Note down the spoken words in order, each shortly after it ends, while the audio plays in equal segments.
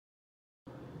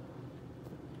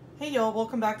Hey y'all,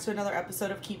 welcome back to another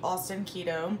episode of Keep Austin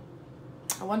Keto.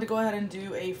 I wanted to go ahead and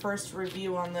do a first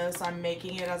review on this. I'm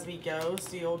making it as we go,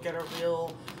 so you'll get a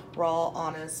real, raw,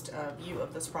 honest view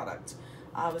of this product.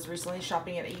 I was recently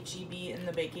shopping at HEB in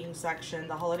the baking section.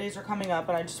 The holidays are coming up,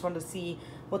 and I just wanted to see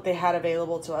what they had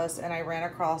available to us, and I ran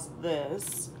across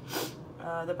this.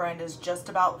 The brand is Just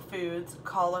About Foods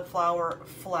Cauliflower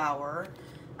Flour.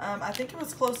 I think it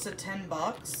was close to 10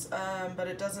 bucks, but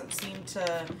it doesn't seem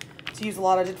to use a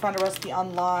lot. I did find a recipe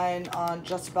online on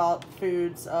Just About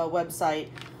Foods website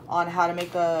on how to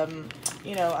make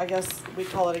I guess we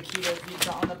call it a keto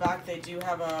pizza. On the back they do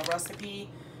have a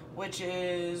recipe which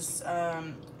is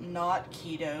not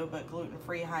keto but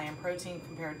gluten-free, high in protein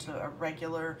compared to a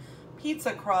regular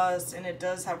pizza crust, and it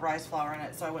does have rice flour in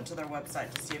it, so I went to their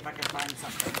website to see if I could find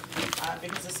something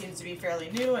because it seems to be fairly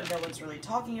new and no one's really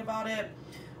talking about it.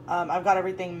 I've got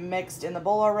everything mixed in the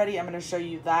bowl already. I'm going to show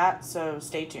you that, so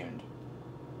stay tuned.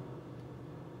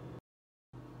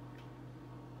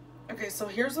 Okay, so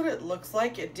here's what it looks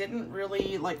like. It didn't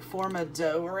really like form a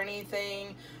dough or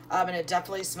anything, and it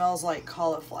definitely smells like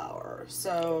cauliflower.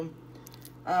 So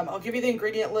I'll give you the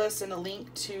ingredient list and a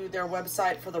link to their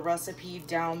website for the recipe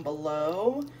down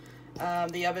below.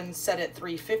 The oven's set at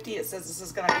 350. It says this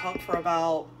is going to cook for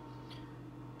about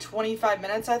 25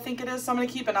 minutes, I think it is. So I'm going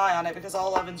to keep an eye on it because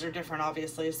all ovens are different,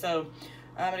 obviously. So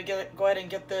I'm going to go ahead and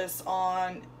get this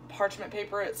on parchment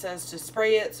paper. It says to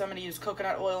spray it, so I'm going to use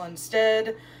coconut oil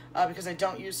instead because I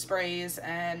don't use sprays,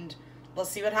 and let's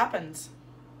see what happens.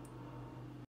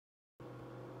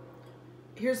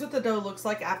 Here's what the dough looks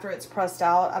like after it's pressed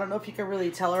out. I don't know if you can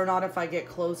really tell or not if I get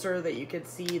closer that you could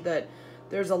see that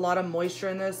there's a lot of moisture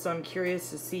in this, so I'm curious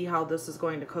to see how this is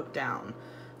going to cook down.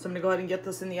 So I'm going to go ahead and get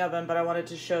this in the oven, but I wanted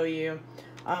to show you.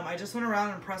 I just went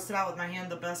around and pressed it out with my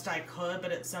hand the best I could,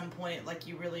 but at some point, like,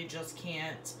 you really just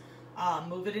can't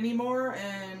move it anymore.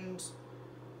 And,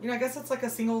 you know, I guess it's like a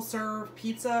single serve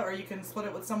pizza, or you can split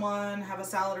it with someone, have a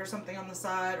salad or something on the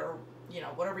side, or, you know,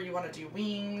 whatever you want to do,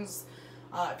 wings,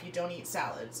 if you don't eat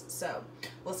salads. So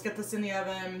let's get this in the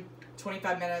oven,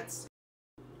 25 minutes.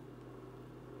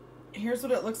 Here's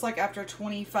what it looks like after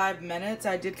 25 minutes.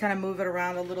 I did kind of move it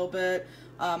around a little bit.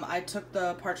 I took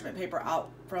the parchment paper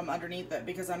out from underneath it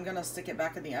because I'm going to stick it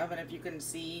back in the oven. If you can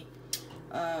see,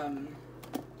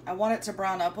 I want it to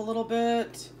brown up a little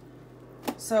bit.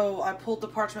 So I pulled the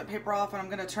parchment paper off, and I'm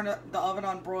going to turn the oven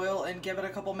on broil and give it a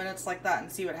couple minutes like that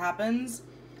and see what happens.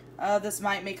 This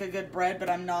might make a good bread, but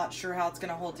I'm not sure how it's going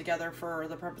to hold together for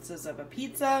the purposes of a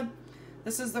pizza.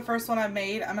 This is the first one I've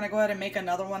made. I'm going to go ahead and make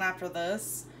another one after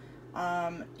this.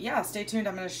 Yeah, stay tuned.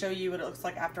 I'm going to show you what it looks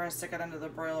like after I stick it under the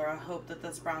broiler. I hope that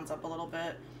this browns up a little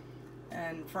bit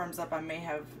and firms up. I may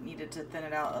have needed to thin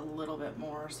it out a little bit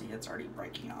more. See, it's already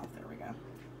breaking off. There we go.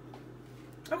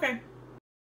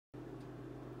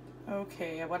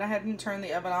 Okay, I went ahead and turned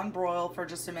the oven on broil for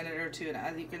just a minute or two, and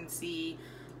as you can see,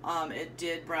 it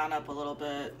did brown up a little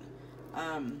bit.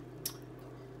 I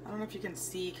don't know if you can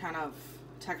see kind of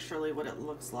texturally what it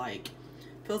looks like.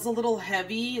 Feels a little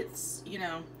heavy. It's, you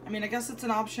know, I mean, I guess it's an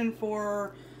option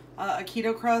for a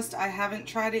keto crust. I haven't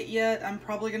tried it yet. I'm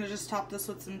probably going to just top this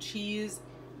with some cheese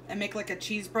and make like a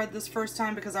cheese bread this first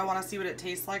time because I want to see what it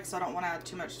tastes like, so I don't want to add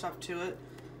too much stuff to it.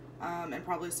 And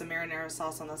probably some marinara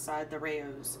sauce on the side, the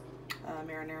Rayo's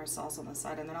marinara sauce on the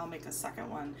side, and then I'll make a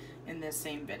second one in this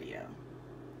same video.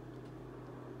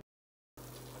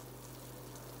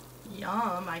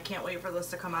 Yum, I can't wait for this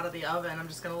to come out of the oven. I'm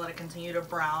just going to let it continue to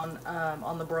brown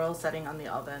on the broil setting on the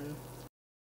oven.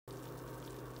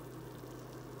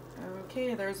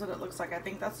 Okay, there's what it looks like. I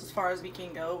think that's as far as we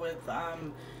can go with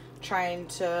trying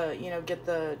to, you know, get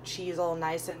the cheese all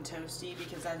nice and toasty,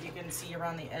 because as you can see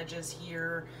around the edges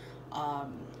here,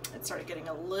 it started getting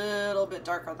a little bit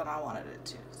darker than I wanted it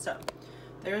to. So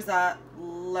there's that.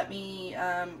 Let me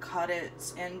cut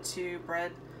it into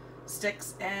bread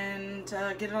sticks and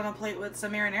get it on a plate with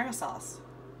some marinara sauce.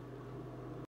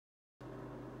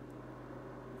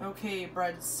 Okay,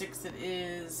 bread sticks it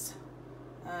is.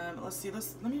 Let's see,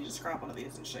 let me just grab one of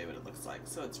these and show you what it looks like.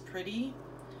 So it's pretty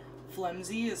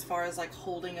flimsy as far as like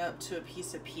holding up to a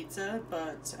piece of pizza,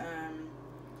 but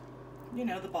you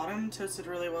know, the bottom toasted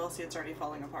really well. See, it's already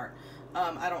falling apart.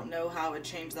 I don't know how I would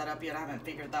change that up yet. I haven't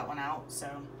figured that one out. So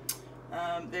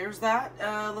there's that.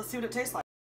 Let's see what it tastes like.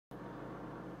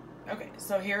 Okay,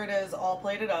 so here it is all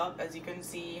plated up. As you can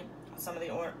see, some of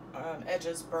the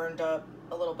edges burned up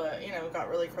a little bit, you know, got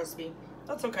really crispy.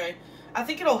 That's okay. I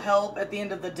think it'll help at the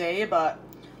end of the day, but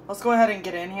let's go ahead and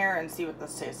get in here and see what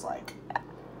this tastes like.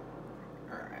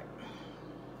 Alright.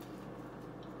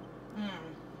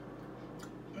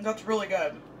 That's really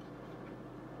good.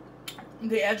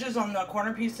 the edges on the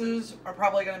corner pieces are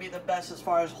probably going to be the best as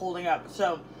far as holding up.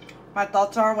 So my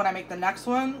thoughts are when I make the next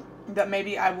one that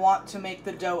maybe I want to make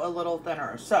the dough a little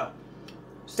thinner. So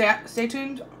stay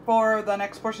tuned for the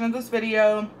next portion of this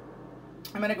video.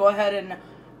 I'm going to go ahead and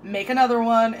make another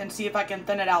one and see if I can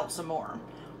thin it out some more.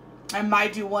 I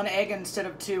might do 1 egg instead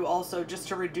of 2 also, just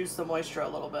to reduce the moisture a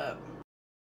little bit.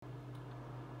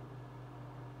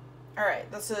 Alright,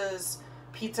 this is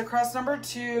pizza crust number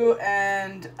 2,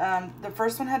 and the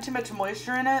first one had too much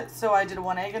moisture in it, so I did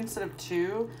 1 egg instead of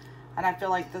 2, and I feel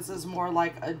like this is more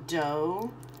like a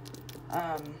dough.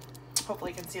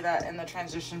 Hopefully you can see that in the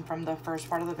transition from the first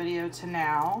part of the video to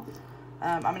now.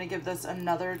 I'm going to give this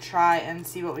another try and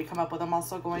see what we come up with. I'm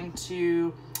also going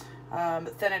to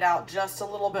thin it out just a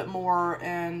little bit more,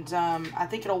 and I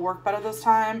think it'll work better this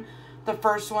time. The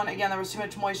first one, again, there was too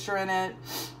much moisture in it,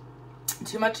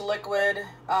 too much liquid,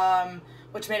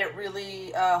 which made it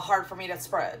really hard for me to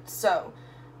spread. So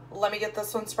let me get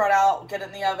this one spread out, get it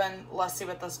in the oven. Let's see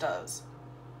what this does.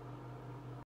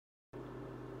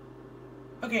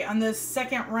 Okay, on this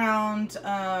second round,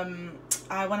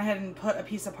 I went ahead and put a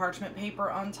piece of parchment paper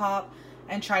on top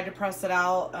and tried to press it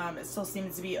out. It still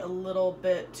seems to be a little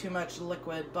bit too much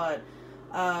liquid, but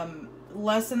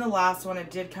less than the last one. It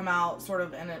did come out sort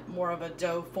of in more of a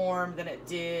dough form than it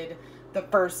did the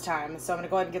first time. So I'm going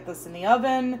to go ahead and get this in the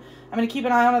oven. I'm going to keep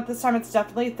an eye on it this time. It's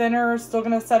definitely thinner. Still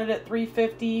going to set it at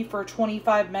 350 for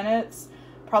 25 minutes.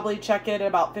 Probably check it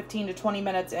about 15 to 20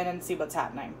 minutes in and see what's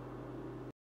happening.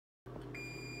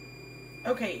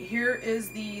 Okay, here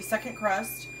is the second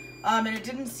crust. And it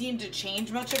didn't seem to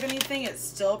change much of anything. It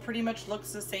still pretty much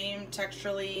looks the same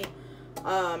texturally.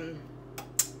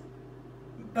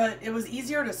 But it was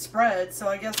easier to spread, so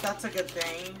I guess that's a good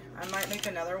thing. I might make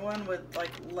another one with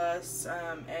like less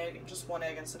egg, just 1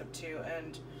 egg instead of 2,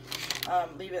 and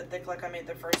leave it thick like I made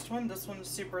the first one. This one's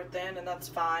super thin, and that's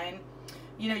fine.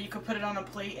 You know, you could put it on a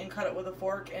plate and cut it with a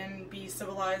fork and be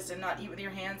civilized and not eat with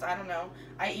your hands. I don't know.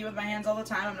 I eat with my hands all the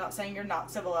time. I'm not saying you're not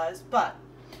civilized, but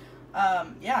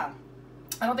yeah.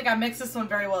 I don't think I mixed this one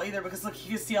very well either, because look,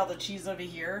 you can see all the cheese over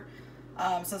here.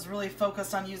 So it's really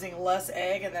focused on using less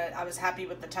egg, and then I was happy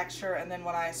with the texture. And then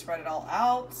when I spread it all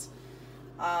out,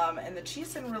 and the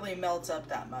cheese didn't really melt up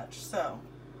that much. So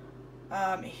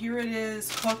here it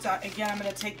is cooked. Again, I'm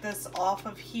going to take this off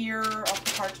of here, off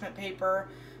the parchment paper.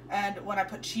 And when I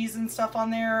put cheese and stuff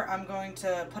on there, I'm going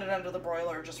to put it under the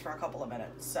broiler just for a couple of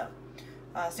minutes. So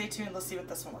stay tuned. Let's see what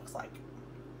this one looks like.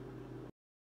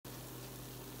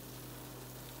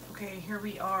 Okay, here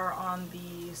we are on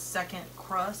the second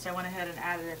crust. I went ahead and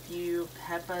added a few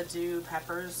peppers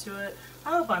to it.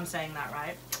 I hope I'm saying that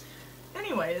right.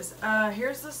 Anyways,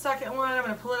 here's the second one. I'm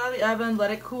going to pull it out of the oven,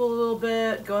 let it cool a little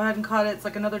bit, go ahead and cut it. It's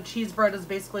like another cheese bread is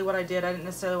basically what I did. I didn't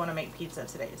necessarily want to make pizza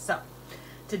today, so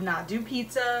did not do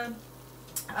pizza.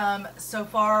 So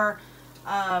far,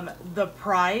 the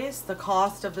price, the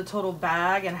cost of the total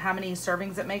bag and how many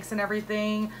servings it makes and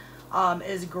everything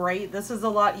is great. This is a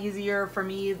lot easier for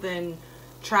me than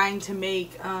trying to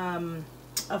make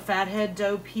a fathead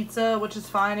dough pizza, which is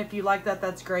fine. If you like that,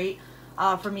 that's great.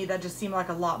 For me, that just seemed like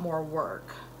a lot more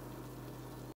work.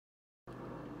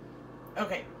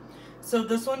 Okay, so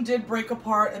this one did break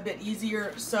apart a bit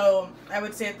easier. So I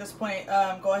would say at this point,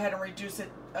 go ahead and reduce it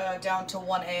down to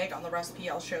 1 egg on the recipe.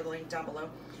 I'll share the link down below.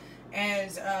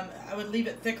 And I would leave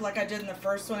it thick like I did in the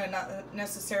first one and not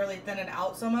necessarily thin it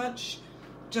out so much,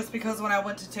 just because when I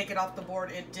went to take it off the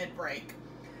board, it did break.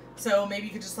 So maybe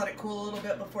you could just let it cool a little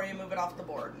bit before you move it off the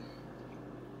board.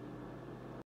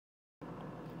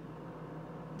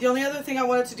 The only other thing I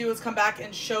wanted to do is come back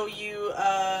and show you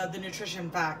the nutrition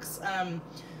facts.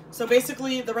 So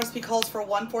basically the recipe calls for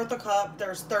 1/4 a cup.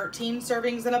 There's 13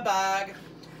 servings in a bag.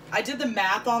 I did the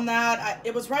math on that.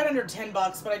 It was right under 10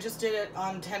 bucks, but I just did it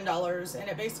on $10, and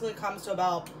it basically comes to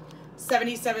about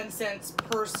 77 cents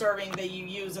per serving that you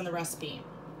use in the recipe.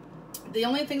 The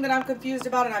only thing that I'm confused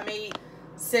about, and I may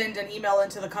send an email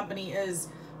into the company, is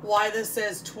why this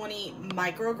says 20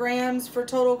 micrograms for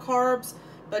total carbs,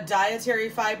 but dietary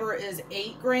fiber is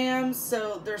 8 grams.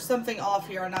 So there's something off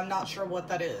here, and I'm not sure what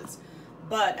that is.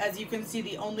 But as you can see,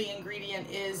 the only ingredient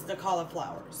is the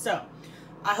cauliflower. So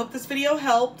I hope this video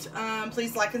helped.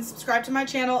 Please like and subscribe to my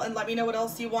channel, and let me know what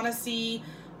else you want to see.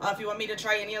 If you want me to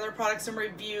try any other products and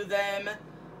review them,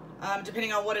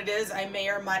 depending on what it is, I may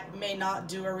or may not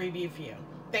do a review for you.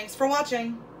 Thanks for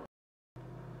watching.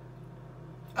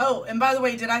 Oh, and by the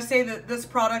way, did I say that this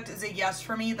product is a yes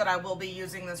for me, that I will be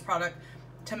using this product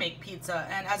to make pizza?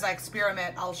 And as I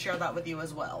experiment, I'll share that with you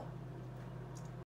as well.